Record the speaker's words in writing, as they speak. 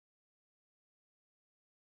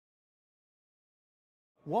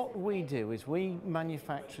What we do is we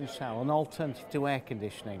manufacture and sell an alternative to air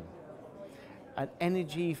conditioning, an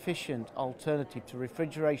energy efficient alternative to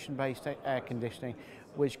refrigeration based air conditioning,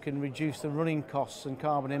 which can reduce the running costs and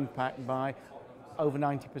carbon impact by over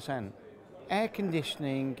 90%. Air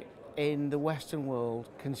conditioning in the Western world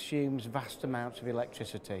consumes vast amounts of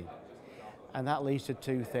electricity, and that leads to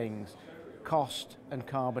two things: cost and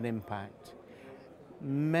carbon impact.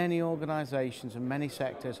 Many organisations and many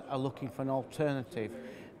sectors are looking for an alternative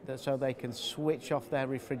so they can switch off their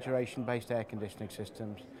refrigeration-based air conditioning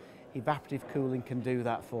systems. Evaporative cooling can do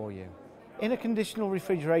that for you. In a conditional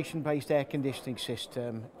refrigeration-based air conditioning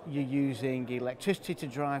system, you're using electricity to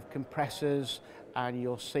drive compressors, and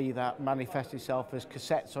you'll see that manifest itself as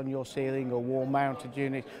cassettes on your ceiling or wall-mounted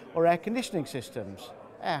units or air conditioning systems,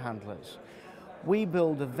 air handlers. We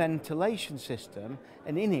build a ventilation system,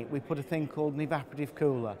 and in it we put a thing called an evaporative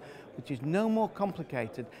cooler, which is no more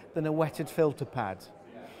complicated than a wetted filter pad.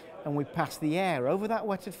 And we pass the air over that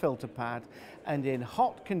wetted filter pad, and in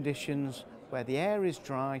hot conditions where the air is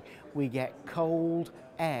dry, we get cold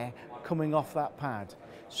air coming off that pad.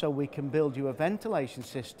 So we can build you a ventilation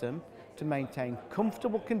system to maintain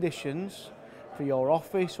comfortable conditions for your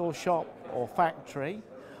office or shop or factory,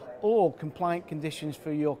 or compliant conditions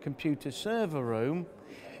for your computer server room,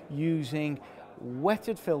 using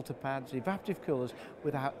wetted filter pads, evaporative coolers,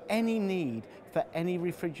 without any need for any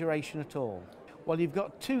refrigeration at all. Well, you've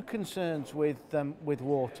got two concerns with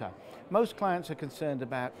water. Most clients are concerned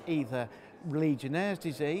about either Legionnaire's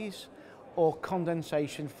disease or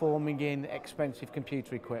condensation forming in expensive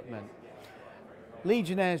computer equipment.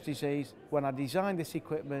 Legionnaire's disease, when I designed this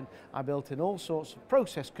equipment, I built in all sorts of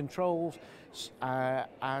process controls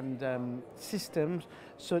and systems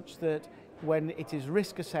such that when it is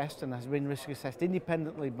risk assessed, and has been risk assessed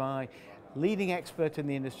independently by leading experts in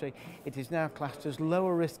the industry, it is now classed as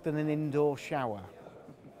lower risk than an indoor shower.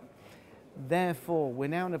 Therefore, we're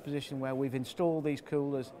now in a position where we've installed these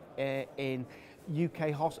coolers in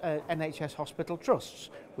UK NHS hospital trusts,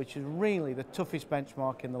 which is really the toughest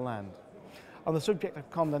benchmark in the land. On the subject of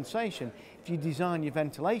condensation, if you design your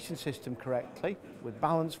ventilation system correctly with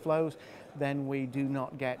balanced flows, then we do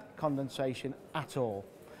not get condensation at all.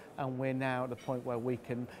 And we're now at the point where we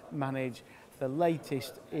can manage the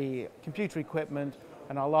latest computer equipment,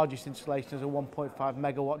 and our largest installation is a 1.5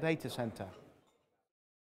 megawatt data centre.